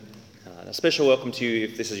A special welcome to you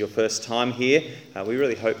if this is your first time here. We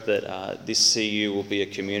really hope that this CU will be a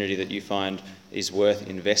community that you find is worth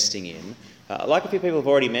investing in. Like a few people have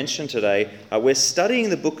already mentioned today, we're studying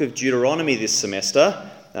the book of Deuteronomy this semester,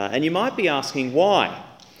 and you might be asking why.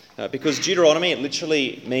 Because Deuteronomy, it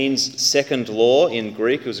literally means second law in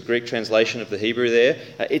Greek. It was a Greek translation of the Hebrew there.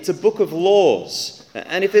 It's a book of laws.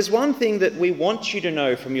 And if there's one thing that we want you to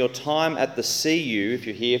know from your time at the CU, if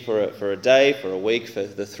you're here for a day, for a week, for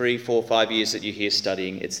the 3, 4, 5 years that you're here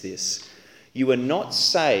studying, it's this. You are not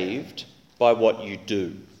saved by what you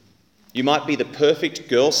do. You might be the perfect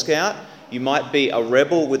Girl Scout. You might be a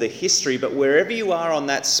rebel with a history. But wherever you are on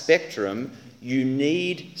that spectrum, you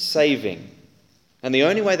need saving. And the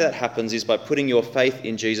only way that happens is by putting your faith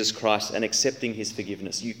in Jesus Christ and accepting his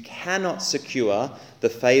forgiveness. You cannot secure the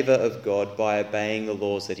favour of God by obeying the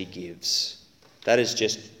laws that he gives. That is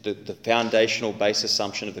just the foundational base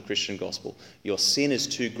assumption of the Christian gospel. Your sin is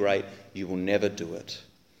too great, you will never do it.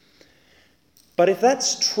 But if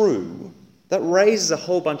that's true, that raises a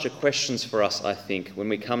whole bunch of questions for us, I think, when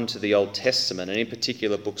we come to the Old Testament, and in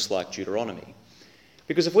particular books like Deuteronomy.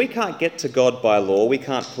 Because if we can't get to God by law, we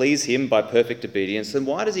can't please him by perfect obedience, then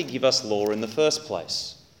why does he give us law in the first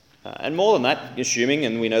place? And more than that, assuming,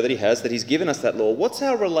 and we know that he has, that he's given us that law, what's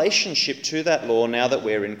our relationship to that law now that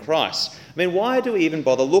we're in Christ? I mean, why do we even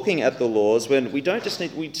bother looking at the laws when we don't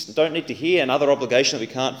need to hear another obligation that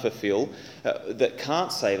we can't fulfill, that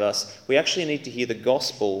can't save us? We actually need to hear the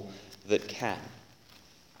gospel that can.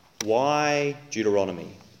 Why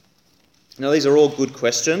Deuteronomy? Now, these are all good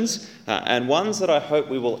questions, and ones that I hope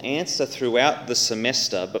we will answer throughout the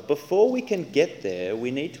semester. But before we can get there, we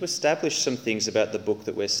need to establish some things about the book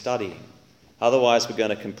that we're studying. Otherwise, we're going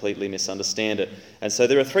to completely misunderstand it. And so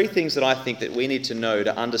there are 3 things that I think that we need to know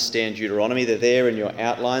to understand Deuteronomy. They're there in your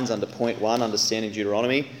outlines under point 1, understanding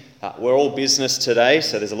Deuteronomy. We're all business today,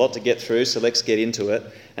 so there's a lot to get through, so let's get into it.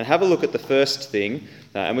 And have a look at the first thing.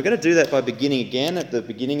 And we're going to do that by beginning again at the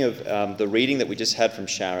beginning of the reading that we just had from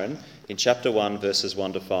Sharon in chapter 1, verses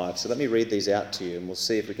 1 to 5. So let me read these out to you, and we'll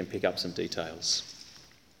see if we can pick up some details.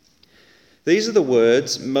 These are the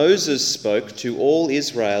words Moses spoke to all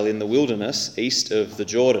Israel in the wilderness east of the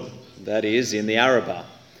Jordan, that is, in the Arabah,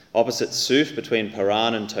 opposite Suf, between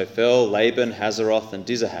Paran and Tophel, Laban, Hazeroth, and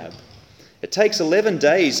Dizahab. It takes 11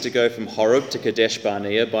 days to go from Horeb to Kadesh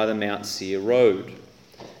Barnea by the Mount Seir road.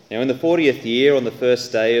 Now in the 40th year, on the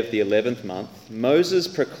first day of the 11th month, Moses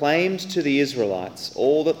proclaimed to the Israelites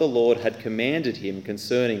all that the Lord had commanded him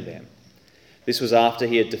concerning them. This was after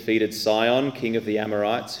he had defeated Sihon, king of the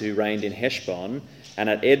Amorites, who reigned in Heshbon, and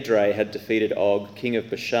at Edrei had defeated Og, king of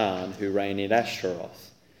Bashan, who reigned in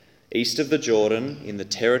Ashtaroth. East of the Jordan, in the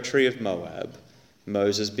territory of Moab,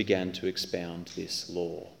 Moses began to expound this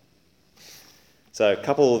law. So a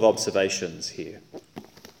couple of observations here.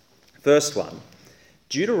 First one,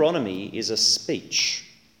 Deuteronomy is a speech.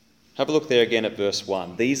 Have a look there again at verse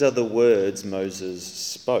 1. These are the words Moses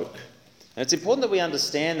spoke. And it's important that we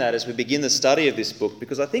understand that as we begin the study of this book,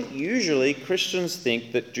 because I think usually Christians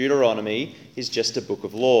think that Deuteronomy is just a book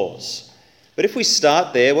of laws. But if we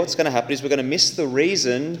start there, what's going to happen is we're going to miss the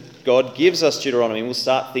reason God gives us Deuteronomy, and we'll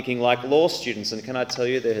start thinking like law students. And can I tell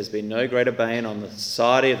you, there has been no greater bane on the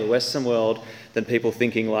society of the Western world than people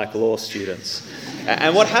thinking like law students.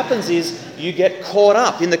 And what happens is you get caught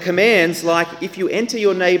up in the commands like, if you enter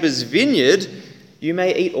your neighbour's vineyard, you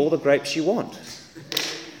may eat all the grapes you want.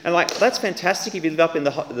 And like, that's fantastic if you live up in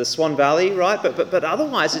the Swan Valley, right? But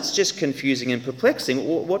otherwise it's just confusing and perplexing.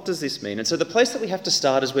 What does this mean? And so the place that we have to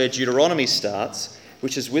start is where Deuteronomy starts,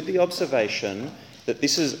 which is with the observation that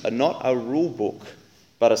this is not a rule book,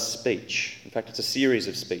 but a speech. In fact, it's a series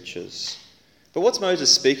of speeches. But what's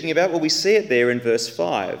Moses speaking about? Well, we see it there in verse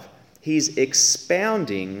 5. He's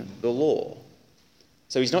expounding the law.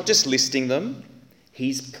 So he's not just listing them,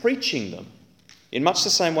 he's preaching them. In much the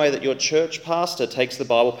same way that your church pastor takes the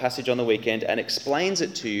Bible passage on the weekend and explains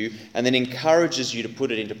it to you and then encourages you to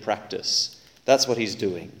put it into practice. That's what he's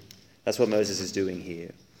doing. That's what Moses is doing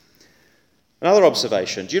here. Another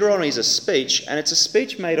observation. Deuteronomy is a speech, and it's a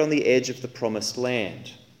speech made on the edge of the promised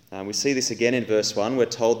land. We see this again in verse 1. We're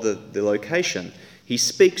told the location. He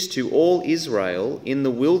speaks to all Israel in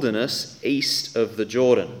the wilderness east of the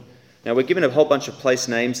Jordan. Now, we're given a whole bunch of place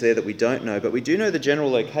names there that we don't know, but we do know the general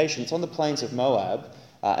location. It's on the plains of Moab,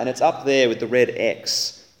 and it's up there with the red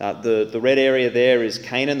X. The red area there is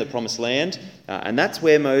Canaan, the promised land, and that's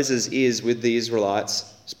where Moses is with the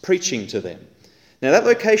Israelites, preaching to them. Now, that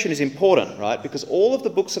location is important, right? Because all of the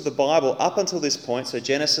books of the Bible up until this point, so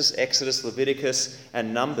Genesis, Exodus, Leviticus,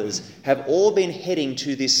 and Numbers, have all been heading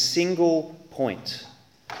to this single point.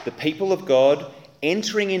 The people of God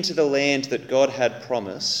entering into the land that God had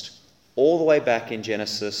promised all the way back in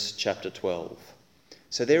Genesis chapter 12.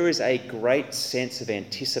 So there is a great sense of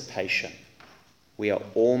anticipation. We are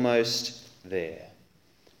almost there.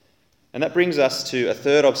 And that brings us to a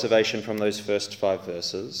third observation from those first 5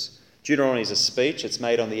 verses. Deuteronomy is a speech. It's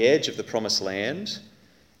made on the edge of the promised land,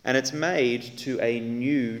 and it's made to a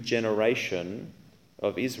new generation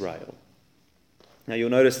of Israel. Now you'll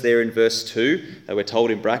notice there in verse 2, we're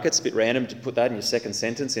told in brackets, a bit random to put that in your second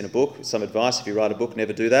sentence in a book. Some advice, if you write a book,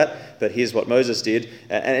 never do that. But here's what Moses did.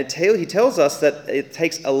 And he tells us that it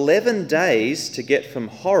takes 11 days to get from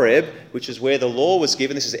Horeb, which is where the law was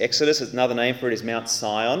given. This is Exodus. Another name for it is Mount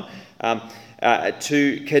Sion,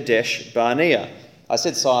 to Kadesh Barnea. I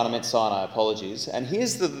said Sion, I meant Sinai, apologies. And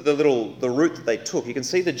here's the route that they took. You can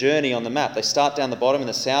see the journey on the map. They start down the bottom in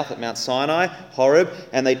the south at Mount Sinai, Horeb,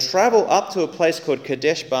 and they travel up to a place called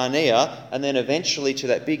Kadesh Barnea, and then eventually to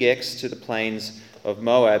that big X to the plains of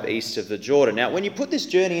Moab east of the Jordan. Now, when you put this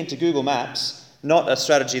journey into Google Maps, not a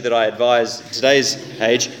strategy that I advise in today's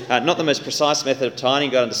age, not the most precise method of timing.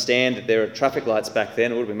 You've got to understand that there are traffic lights back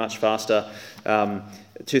then. It would have been much faster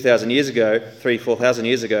 2,000 years ago, 4,000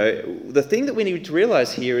 years ago. The thing that we need to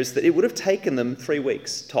realise here is that it would have taken them 3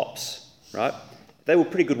 weeks, tops, right? They were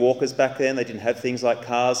pretty good walkers back then. They didn't have things like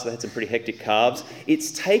cars, so they had some pretty hectic calves.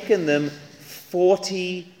 It's taken them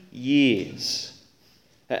 40 years.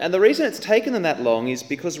 And the reason it's taken them that long is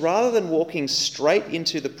because rather than walking straight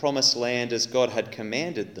into the promised land as God had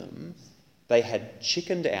commanded them, they had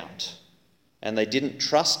chickened out. And they didn't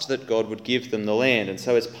trust that God would give them the land. And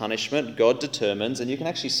so as punishment, God determines, and you can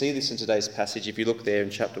actually see this in today's passage if you look there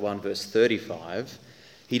in chapter 1, verse 35,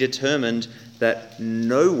 he determined that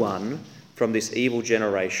no one from this evil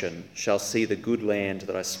generation shall see the good land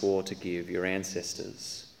that I swore to give your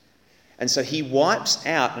ancestors. And so he wipes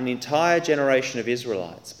out an entire generation of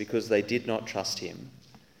Israelites because they did not trust him.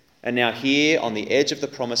 And now here on the edge of the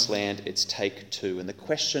promised land, it's take 2. And the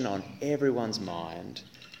question on everyone's mind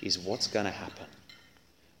is what's going to happen?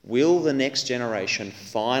 Will the next generation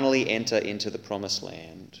finally enter into the promised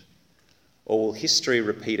land, or will history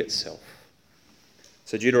repeat itself?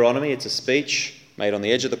 So Deuteronomy, it's a speech made on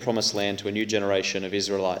the edge of the promised land to a new generation of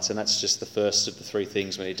Israelites, and that's just the first of the 3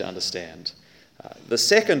 things we need to understand. The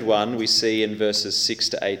second one we see in verses 6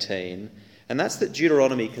 to 18, and that's that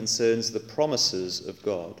Deuteronomy concerns the promises of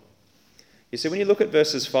God. You see, when you look at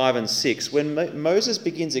verses 5 and 6, when Moses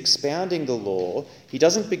begins expounding the law, he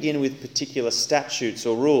doesn't begin with particular statutes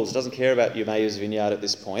or rules. He doesn't care about Eumaeus Vineyard at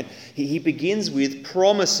this point. He begins with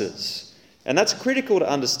promises. And that's critical to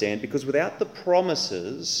understand because without the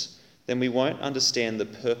promises, then we won't understand the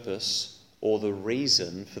purpose or the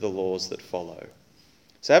reason for the laws that follow.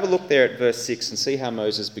 So have a look there at verse 6 and see how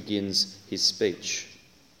Moses begins his speech.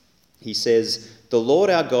 He says, "The Lord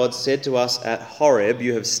our God said to us at Horeb,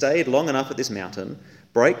 you have stayed long enough at this mountain.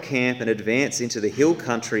 Break camp and advance into the hill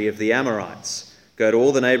country of the Amorites. Go to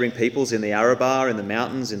all the neighbouring peoples in the Arabah, in the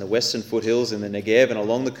mountains, in the western foothills, in the Negev and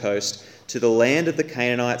along the coast, to the land of the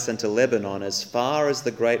Canaanites and to Lebanon, as far as the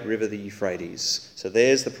great river the Euphrates." So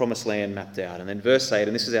there's the promised land mapped out. And then verse 8,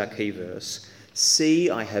 and this is our key verse, "See,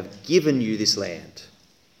 I have given you this land.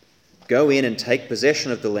 Go in and take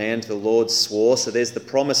possession of the land the Lord swore." So there's the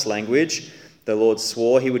promise language. The Lord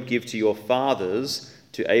swore he would give to your fathers,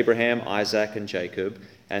 to Abraham, Isaac and Jacob,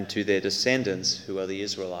 and to their descendants, who are the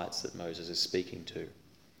Israelites that Moses is speaking to.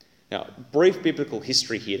 Now, brief biblical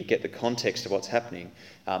history here to get the context of what's happening.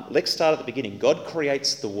 Let's start at the beginning. God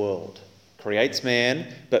creates the world, creates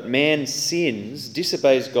man, but man sins,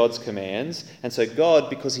 disobeys God's commands, and so God,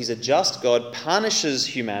 because he's a just God, punishes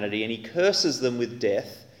humanity and he curses them with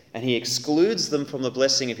death, and he excludes them from the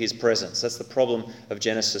blessing of his presence. That's the problem of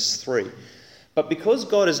Genesis 3. But because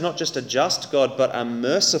God is not just a just God, but a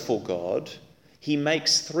merciful God, he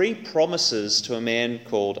makes 3 promises to a man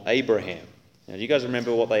called Abraham. Now, do you guys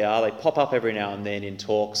remember what they are? They pop up every now and then in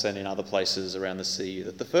talks and in other places around the sea.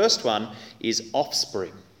 The first one is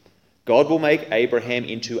offspring. God will make Abraham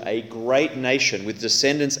into a great nation with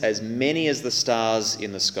descendants as many as the stars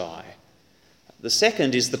in the sky. The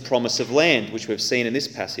second is the promise of land, which we've seen in this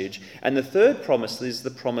passage. And the third promise is the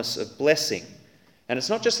promise of blessing. And it's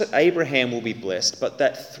not just that Abraham will be blessed, but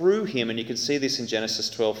that through him, and you can see this in Genesis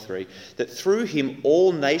 12:3, that through him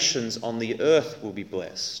all nations on the earth will be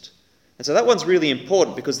blessed. And so that one's really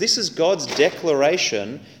important because this is God's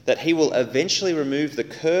declaration that he will eventually remove the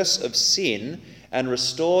curse of sin and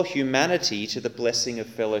restore humanity to the blessing of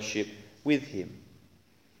fellowship with him.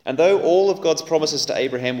 And though all of God's promises to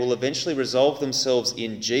Abraham will eventually resolve themselves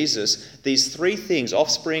in Jesus, these 3 things,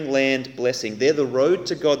 offspring, land, blessing, they're the road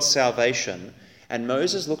to God's salvation. And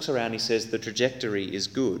Moses looks around and he says the trajectory is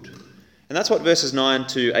good. And that's what verses 9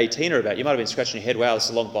 to 18 are about. You might have been scratching your head, wow, this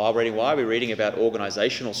is a long Bible reading. Why are we reading about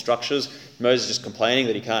organisational structures? Moses just complaining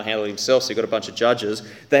that he can't handle it himself, so you've got a bunch of judges.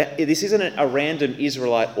 This isn't a random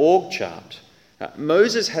Israelite org chart.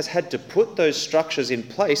 Moses has had to put those structures in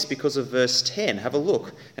place because of verse 10. Have a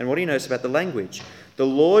look. And what do you notice about the language? The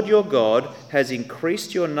Lord your God has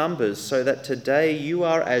increased your numbers so that today you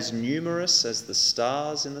are as numerous as the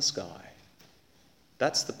stars in the sky.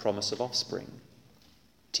 That's the promise of offspring.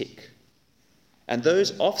 Tick. And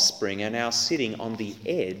those offspring are now sitting on the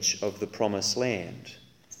edge of the promised land.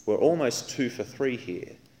 We're almost 2 for 3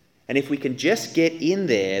 here. And if we can just get in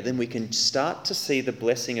there, then we can start to see the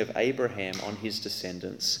blessing of Abraham on his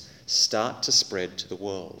descendants start to spread to the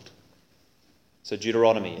world. So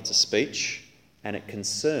Deuteronomy, it's a speech, and it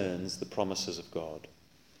concerns the promises of God.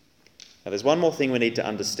 Now there's one more thing we need to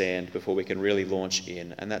understand before we can really launch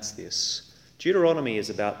in, and that's this. Deuteronomy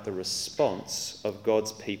is about the response of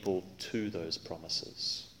God's people to those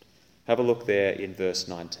promises. Have a look there in verse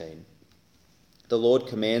 19. The Lord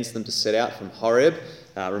commands them to set out from Horeb.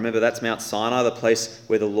 Remember, that's Mount Sinai, the place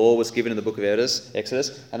where the law was given in the book of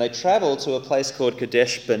Exodus. And they travel to a place called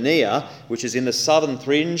Kadesh Barnea, which is in the southern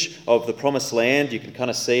fringe of the promised land. You can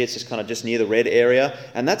kind of see it's just near the red area.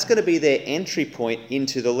 And that's going to be their entry point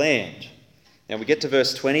into the land. Now we get to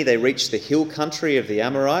verse 20. They reach the hill country of the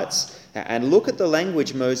Amorites. And look at the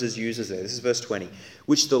language Moses uses there. This is verse 20.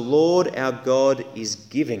 Which the Lord our God is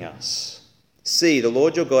giving us. See, the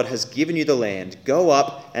Lord your God has given you the land. Go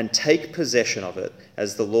up and take possession of it,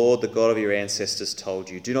 as the Lord, the God of your ancestors, told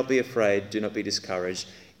you. Do not be afraid. Do not be discouraged.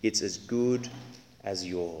 It's as good as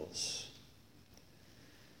yours.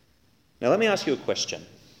 Now let me ask you a question.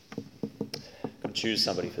 I'm going to choose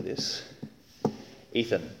somebody for this.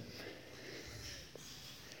 Ethan.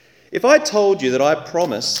 If I told you that I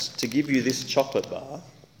promised to give you this chocolate bar,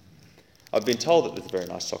 I've been told that it's a very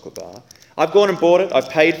nice chocolate bar. I've gone and bought it. I've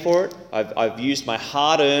paid for it. I've used my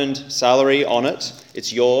hard-earned salary on it.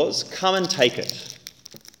 It's yours. Come and take it.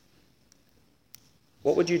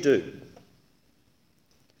 What would you do?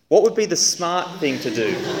 What would be the smart thing to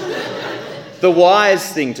do? The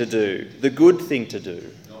wise thing to do? The good thing to do?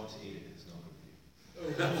 Not to eat it. It's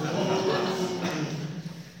not good.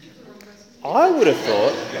 I would have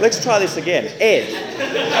thought, let's try this again. Ed.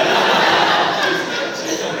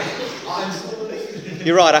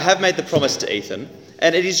 You're right, I have made the promise to Ethan,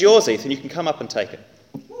 and it is yours, Ethan. You can come up and take it.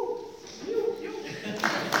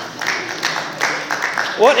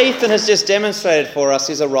 What Ethan has just demonstrated for us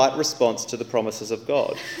is a right response to the promises of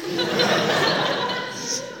God.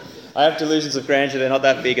 I have delusions of grandeur. They're not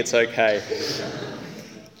that big. It's okay.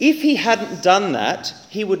 If he hadn't done that,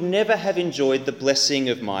 he would never have enjoyed the blessing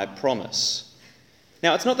of my promise.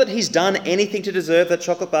 Now, it's not that he's done anything to deserve that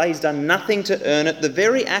chocolate bar. He's done nothing to earn it. The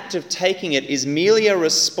very act of taking it is merely a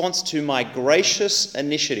response to my gracious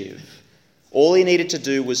initiative. All he needed to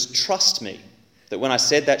do was trust me, that when I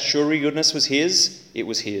said that sugary goodness was his, it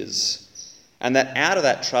was his. And that out of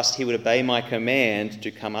that trust, he would obey my command to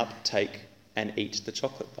come up, take, and eat the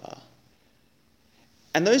chocolate bar.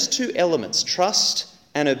 And those two elements, trust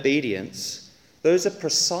and obedience, those are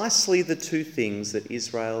precisely the two things that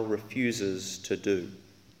Israel refuses to do.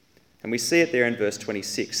 And we see it there in verse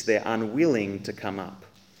 26. They're unwilling to come up.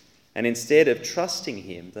 And instead of trusting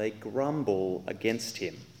him, they grumble against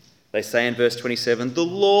him. They say in verse 27, the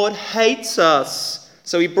Lord hates us.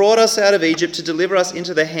 So he brought us out of Egypt to deliver us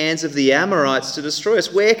into the hands of the Amorites to destroy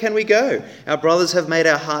us. Where can we go? Our brothers have made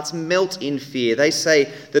our hearts melt in fear. They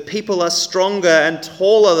say, the people are stronger and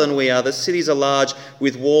taller than we are. The cities are large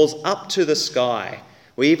with walls up to the sky.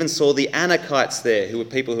 We even saw the Anakites there, who were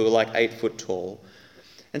people who were like 8 foot tall.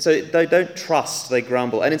 And so they don't trust, they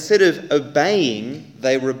grumble. And instead of obeying,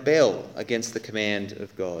 they rebel against the command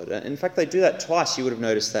of God. In fact, they do that twice. You would have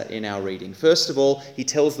noticed that in our reading. First of all, he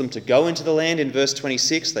tells them to go into the land in verse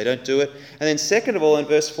 26. They don't do it. And then second of all, in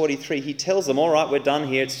verse 43, he tells them, all right, we're done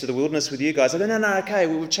here. It's to the wilderness with you guys. They go, no, okay,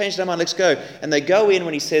 we've changed our mind. Let's go. And they go in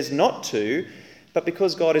when he says not to. But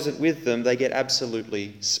because God isn't with them, they get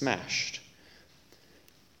absolutely smashed.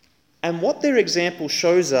 And what their example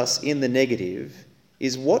shows us in the negative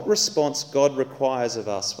is what response God requires of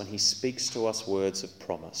us when he speaks to us words of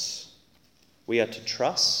promise. We are to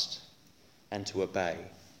trust and to obey.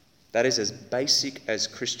 That is as basic as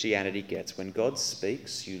Christianity gets. When God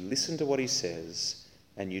speaks, you listen to what he says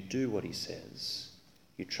and you do what he says.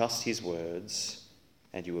 You trust his words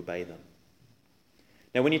and you obey them.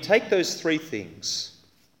 Now, when you take those three things,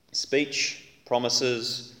 speech,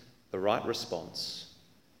 promises, the right response,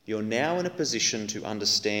 you're now in a position to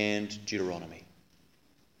understand Deuteronomy.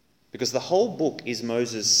 Because the whole book is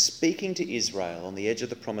Moses speaking to Israel on the edge of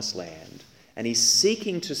the promised land And he's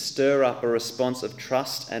seeking to stir up a response of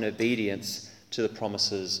trust and obedience to the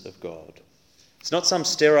promises of God. It's not some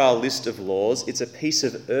sterile list of laws, it's a piece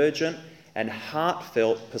of urgent and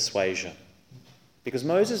heartfelt persuasion. Because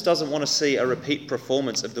Moses doesn't want to see a repeat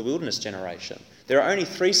performance of the wilderness generation. There are only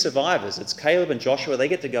 3 survivors. It's Caleb and Joshua. They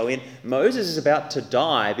get to go in. Moses is about to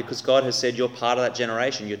die because God has said, you're part of that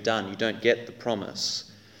generation. You're done. You don't get the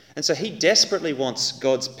promise. And so he desperately wants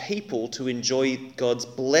God's people to enjoy God's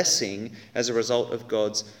blessing as a result of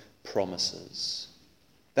God's promises.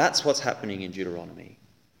 That's what's happening in Deuteronomy.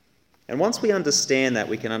 And once we understand that,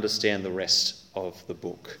 we can understand the rest of the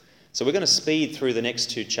book. So we're going to speed through the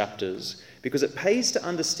next 2 chapters because it pays to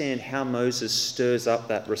understand how Moses stirs up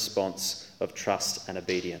that response of trust and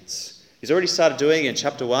obedience. He's already started doing it in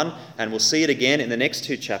chapter 1, and we'll see it again in the next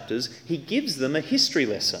 2 chapters. He gives them a history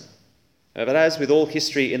lesson. But as with all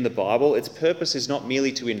history in the Bible, its purpose is not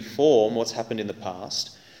merely to inform what's happened in the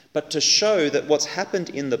past, but to show that what's happened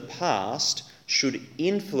in the past should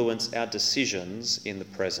influence our decisions in the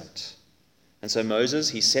present. And so Moses,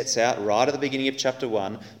 he sets out right at the beginning of chapter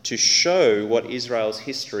 1 to show what Israel's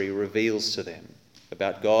history reveals to them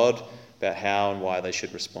about God, about how and why they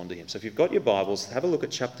should respond to him. So if you've got your Bibles, have a look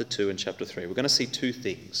at chapter 2 and chapter 3. We're going to see 2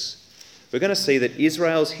 things. We're going to see that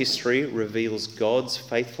Israel's history reveals God's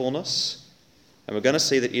faithfulness, and we're going to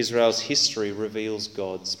see that Israel's history reveals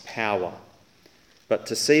God's power. But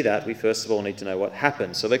to see that, we first of all need to know what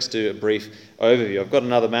happened. So let's do a brief overview. I've got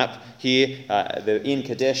another map here. They're in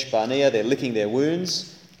Kadesh Barnea. They're licking their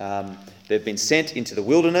wounds. They've been sent into the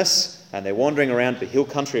wilderness, and they're wandering around the hill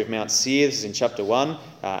country of Mount Seir. This is in chapter 1.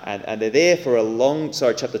 And they're there for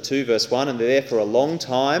chapter 2, verse 1, and they're there for a long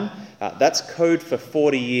time. That's code for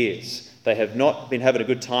 40 years. They have not been having a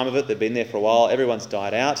good time of it. They've been there for a while. Everyone's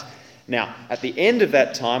died out. Now, at the end of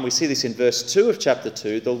that time, we see this in verse 2 of chapter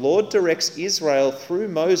 2, the Lord directs Israel through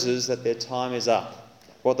Moses that their time is up.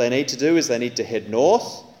 What they need to do is they need to head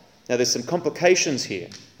north. Now, there's some complications here,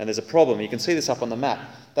 and there's a problem. You can see this up on the map.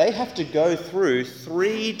 They have to go through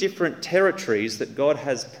 3 different territories that God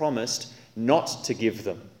has promised not to give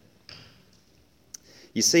them.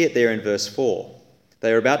 You see it there in verse 4.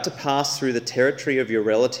 They are about to pass through the territory of your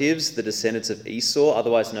relatives, the descendants of Esau,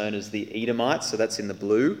 otherwise known as the Edomites, so that's in the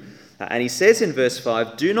blue. And he says in verse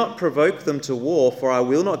 5, do not provoke them to war, for I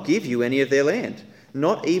will not give you any of their land,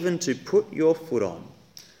 not even to put your foot on.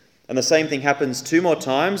 And the same thing happens 2 more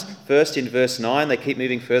times. First in verse 9, they keep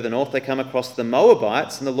moving further north. They come across the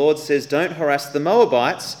Moabites, and the Lord says, don't harass the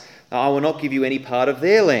Moabites. I will not give you any part of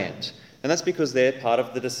their land. And that's because they're part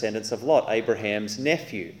of the descendants of Lot, Abraham's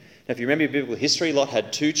nephew. Now, if you remember biblical history, Lot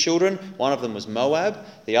had 2 children. One of them was Moab.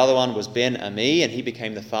 The other one was Ben-Ami, and he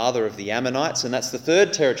became the father of the Ammonites. And that's the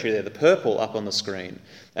 3rd territory there, the purple up on the screen.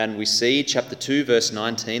 And we see chapter 2, verse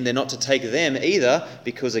 19, they're not to take them either,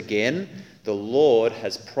 because again, the Lord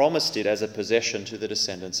has promised it as a possession to the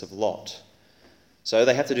descendants of Lot. So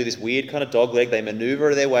they have to do this weird kind of dogleg. They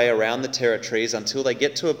maneuver their way around the territories until they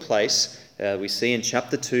get to a place we see in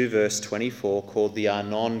chapter 2, verse 24, called the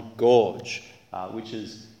Arnon Gorge, which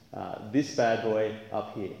is this bad boy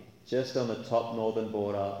up here, just on the top northern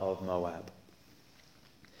border of Moab.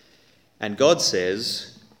 And God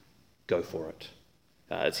says, go for it.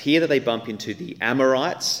 It's here that they bump into the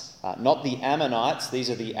Amorites, not the Ammonites. These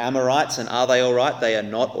are the Amorites, and are they all right? They are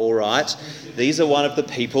not all right. These are one of the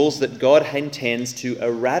peoples that God intends to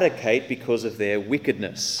eradicate because of their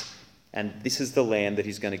wickedness. And this is the land that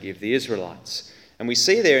he's going to give the Israelites. And we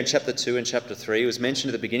see there in chapter 2 and chapter 3, it was mentioned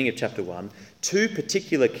at the beginning of chapter 1, 2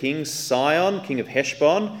 particular kings, Sihon, king of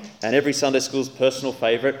Heshbon, and every Sunday school's personal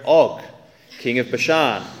favourite, Og, king of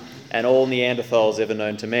Bashan, and all Neanderthals ever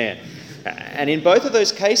known to man. And in both of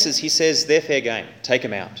those cases, he says, they're fair game, take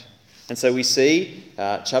them out. And so we see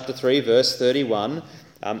chapter 3, verse 31,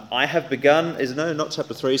 I have begun, not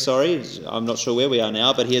chapter 3, sorry, I'm not sure where we are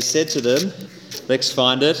now, but he has said to them, let's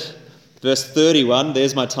find it, verse 31,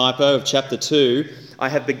 there's my typo of chapter 2. I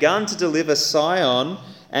have begun to deliver Sihon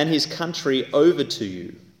and his country over to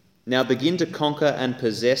you. Now begin to conquer and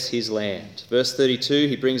possess his land. Verse 32,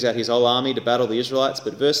 he brings out his whole army to battle the Israelites.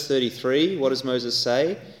 But verse 33, what does Moses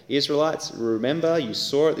say? Israelites, remember, you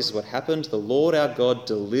saw it, this is what happened. The Lord our God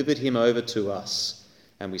delivered him over to us,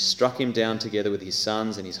 and we struck him down together with his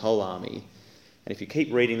sons and his whole army. And if you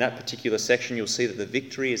keep reading that particular section, you'll see that the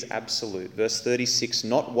victory is absolute. Verse 36,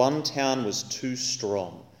 not one town was too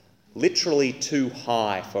strong, literally too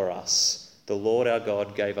high for us. The Lord our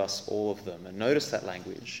God gave us all of them. And notice that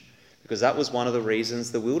language, because that was one of the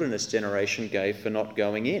reasons the wilderness generation gave for not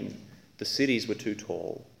going in. The cities were too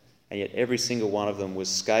tall, and yet every single one of them was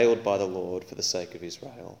scaled by the Lord for the sake of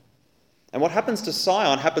Israel. And what happens to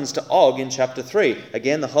Sihon happens to Og in chapter 3.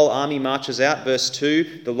 Again, the whole army marches out. Verse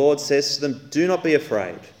 2, the Lord says to them, "Do not be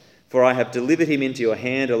afraid, for I have delivered him into your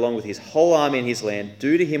hand along with his whole army and his land.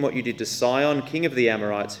 Do to him what you did to Sihon, king of the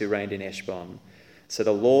Amorites, who reigned in Heshbon." So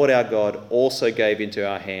the Lord our God also gave into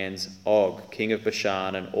our hands Og, king of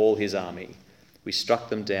Bashan, and all his army. We struck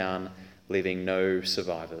them down, leaving no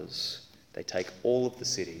survivors. They take all of the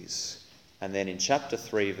cities. And then in chapter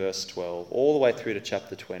 3, verse 12, all the way through to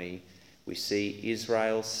chapter 20, we see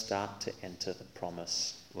Israel start to enter the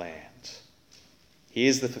promised land.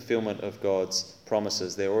 Here's the fulfillment of God's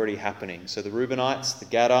promises. They're already happening. So the Reubenites, the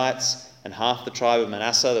Gadites, and half the tribe of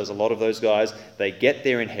Manasseh, there was a lot of those guys, they get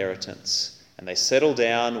their inheritance. And they settle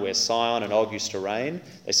down where Sihon and Og used to reign.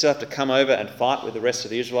 They still have to come over and fight with the rest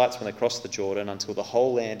of the Israelites when they cross the Jordan until the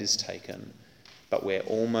whole land is taken. But we're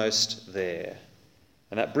almost there.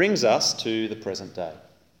 And that brings us to the present day.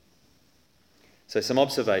 So some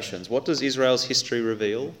observations. What does Israel's history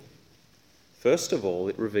reveal? First of all,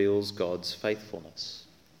 it reveals God's faithfulness.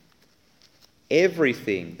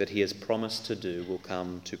 Everything that he has promised to do will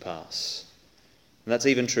come to pass. And that's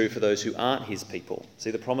even true for those who aren't his people.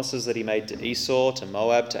 See, the promises that he made to Esau, to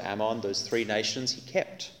Moab, to Ammon, those three nations, he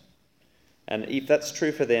kept. And if that's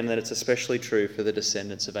true for them, then it's especially true for the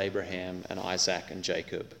descendants of Abraham and Isaac and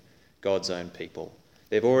Jacob, God's own people.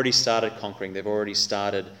 They've already started conquering. They've already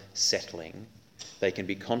started settling. They can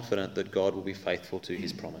be confident that God will be faithful to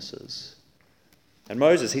his promises. And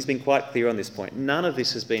Moses, he's been quite clear on this point. None of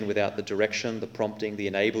this has been without the direction, the prompting, the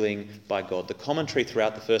enabling by God. The commentary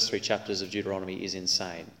throughout the first 3 chapters of Deuteronomy is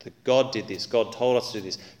insane. That God did this. God told us to do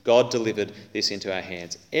this. God delivered this into our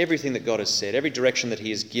hands. Everything that God has said, every direction that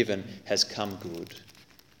he has given has come good.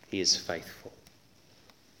 He is faithful.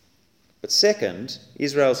 But second,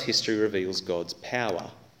 Israel's history reveals God's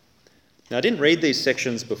power. Now, I didn't read these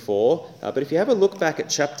sections before, but if you have a look back at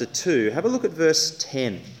chapter 2, have a look at verse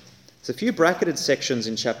 10. There's a few bracketed sections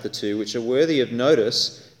in chapter 2 which are worthy of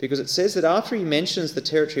notice, because it says that after he mentions the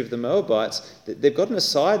territory of the Moabites, they've got an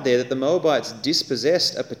aside there that the Moabites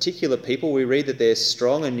dispossessed a particular people. We read that they're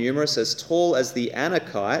strong and numerous, as tall as the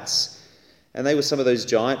Anakites, and they were some of those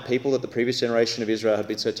giant people that the previous generation of Israel had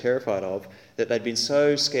been so terrified of, that they'd been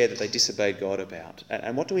so scared that they disobeyed God about.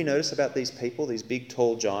 And what do we notice about these people, these big,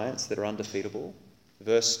 tall giants that are undefeatable?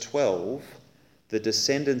 Verse 12, the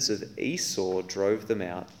descendants of Esau drove them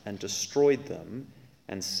out and destroyed them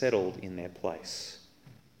and settled in their place.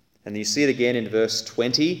 And you see it again in verse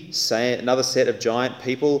 20, another set of giant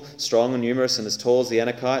people, strong and numerous and as tall as the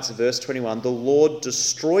Anakites. Verse 21, the Lord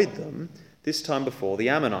destroyed them, this time before the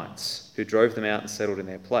Ammonites, who drove them out and settled in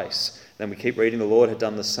their place. Then we keep reading, the Lord had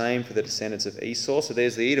done the same for the descendants of Esau. So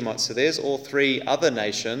there's the Edomites. So there's all three other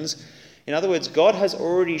nations. In other words, God has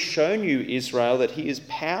already shown you, Israel, that he is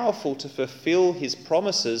powerful to fulfill his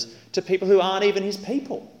promises to people who aren't even his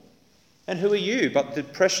people. And who are you but the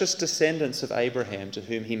precious descendants of Abraham, to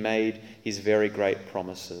whom he made his very great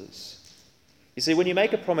promises? You see, when you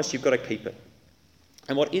make a promise, you've got to keep it.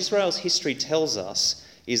 And what Israel's history tells us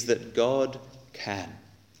is that God can.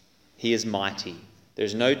 He is mighty.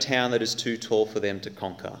 There's no town that is too tall for them to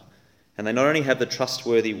conquer. And they not only have the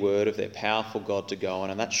trustworthy word of their powerful God to go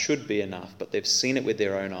on, and that should be enough, but they've seen it with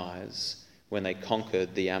their own eyes when they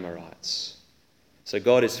conquered the Amorites. So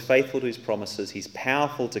God is faithful to his promises. He's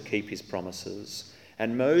powerful to keep his promises.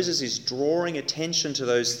 And Moses is drawing attention to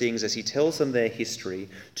those things as he tells them their history,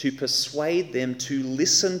 to persuade them to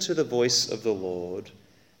listen to the voice of the Lord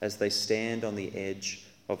as they stand on the edge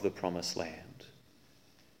of the promised land.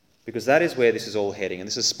 Because that is where this is all heading. And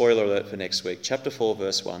this is spoiler alert for next week. Chapter 4,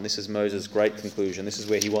 verse 1. This is Moses' great conclusion. This is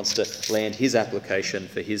where he wants to land his application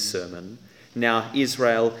for his sermon. Now,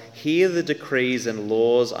 Israel, hear the decrees and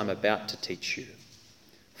laws I'm about to teach you.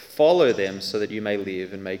 Follow them so that you may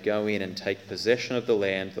live and may go in and take possession of the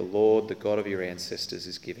land the Lord, the God of your ancestors,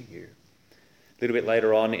 is giving you. A little bit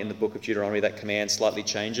later on in the book of Deuteronomy, that command slightly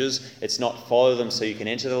changes. It's not follow them so you can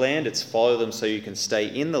enter the land, it's follow them so you can stay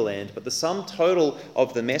in the land. But the sum total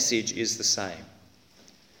of the message is the same.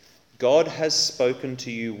 God has spoken to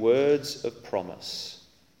you words of promise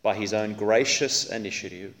by his own gracious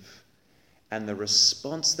initiative, and the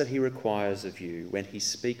response that he requires of you when he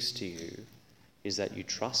speaks to you is that you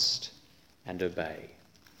trust and obey.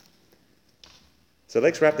 So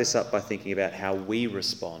let's wrap this up by thinking about how we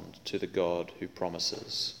respond to the God who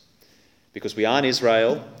promises. Because we aren't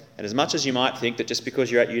Israel, and as much as you might think that just because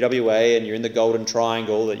you're at UWA and you're in the Golden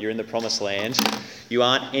Triangle that you're in the Promised Land, you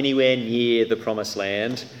aren't anywhere near the Promised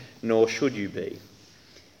Land, nor should you be.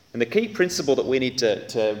 And the key principle that we need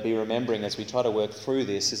to be remembering as we try to work through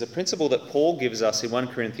this is a principle that Paul gives us in 1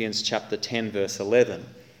 Corinthians chapter 10, verse 11,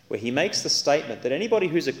 where he makes the statement that anybody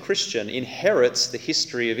who's a Christian inherits the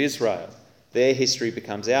history of Israel. Their history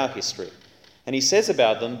becomes our history. And he says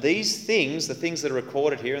about them, these things, the things that are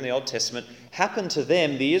recorded here in the Old Testament, happened to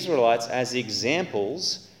them, the Israelites, as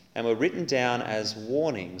examples and were written down as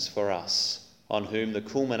warnings for us, on whom the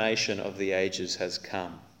culmination of the ages has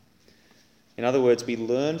come. In other words, we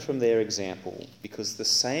learn from their example because the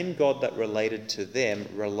same God that related to them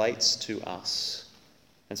relates to us.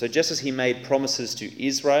 And so just as he made promises to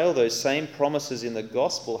Israel, those same promises in the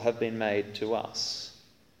gospel have been made to us.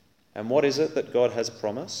 And what is it that God has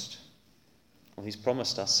promised? Well, he's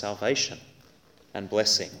promised us salvation and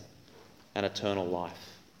blessing and eternal life.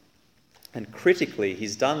 And critically,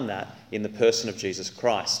 he's done that in the person of Jesus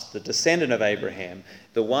Christ, the descendant of Abraham,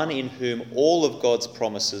 the one in whom all of God's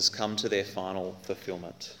promises come to their final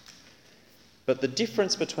fulfillment. But the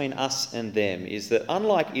difference between us and them is that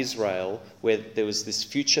unlike Israel, where there was this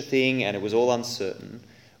future thing and it was all uncertain,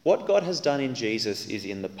 what God has done in Jesus is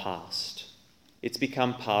in the past. It's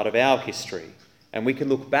become part of our history, and we can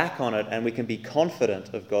look back on it and we can be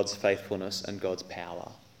confident of God's faithfulness and God's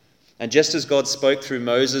power. And just as God spoke through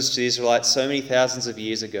Moses to the Israelites so many thousands of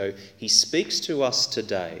years ago, he speaks to us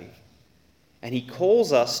today, and he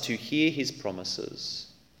calls us to hear his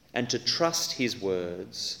promises and to trust his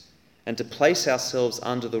words and to place ourselves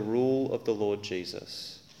under the rule of the Lord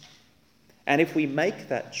Jesus. And if we make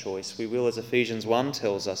that choice, we will, as Ephesians 1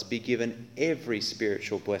 tells us, be given every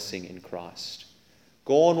spiritual blessing in Christ.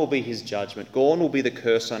 Gone will be his judgment, gone will be the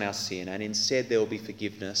curse on our sin, and instead there will be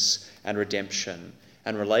forgiveness and redemption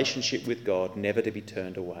and relationship with God never to be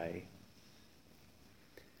turned away.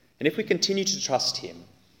 And if we continue to trust him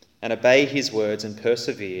and obey his words and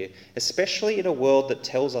persevere, especially in a world that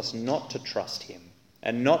tells us not to trust him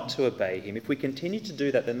and not to obey him, if we continue to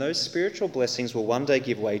do that, then those spiritual blessings will one day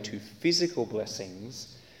give way to physical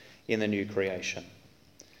blessings in the new creation,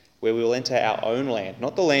 where we will enter our own land,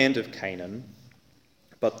 not the land of Canaan,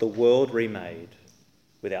 but the world remade,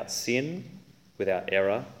 without sin, without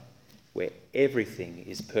error, where everything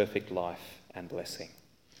is perfect life and blessing.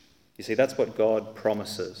 You see, that's what God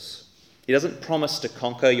promises. He doesn't promise to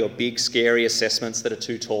conquer your big, scary assessments that are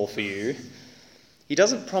too tall for you. He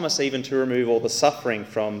doesn't promise even to remove all the suffering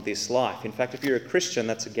from this life. In fact, if you're a Christian,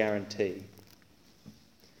 that's a guarantee.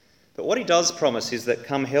 But what he does promise is that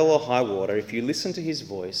come hell or high water, if you listen to his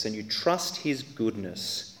voice and you trust his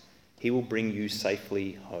goodness, he will bring you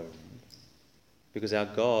safely home. Because our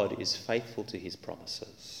God is faithful to his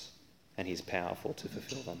promises, and he's powerful to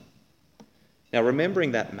fulfill them. Now,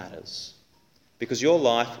 remembering that matters, because your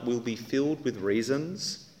life will be filled with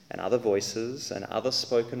reasons and other voices and other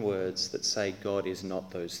spoken words that say God is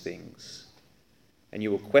not those things. And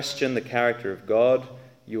you will question the character of God,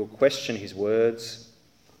 you will question his words,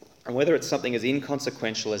 and whether it's something as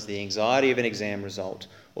inconsequential as the anxiety of an exam result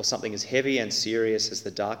or something as heavy and serious as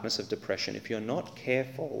the darkness of depression, if you're not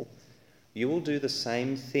careful, you will do the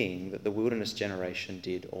same thing that the wilderness generation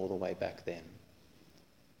did all the way back then.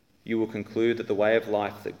 You will conclude that the way of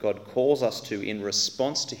life that God calls us to in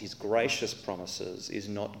response to his gracious promises is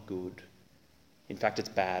not good. In fact, it's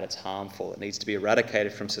bad, it's harmful, it needs to be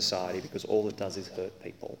eradicated from society because all it does is hurt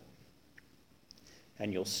people.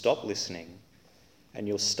 And you'll stop listening and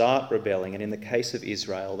you'll start rebelling. And in the case of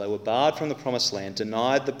Israel, they were barred from the promised land,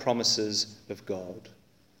 denied the promises of God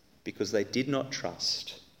because they did not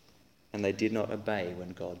trust and they did not obey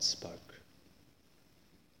when God spoke.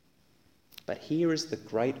 But here is the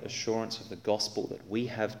great assurance of the gospel that we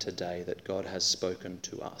have today, that God has spoken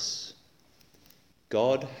to us.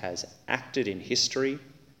 God has acted in history.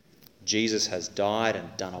 Jesus has died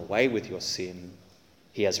and done away with your sin.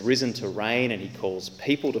 He has risen to reign, and he calls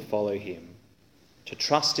people to follow him, to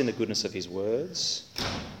trust in the goodness of his words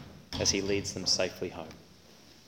as he leads them safely home.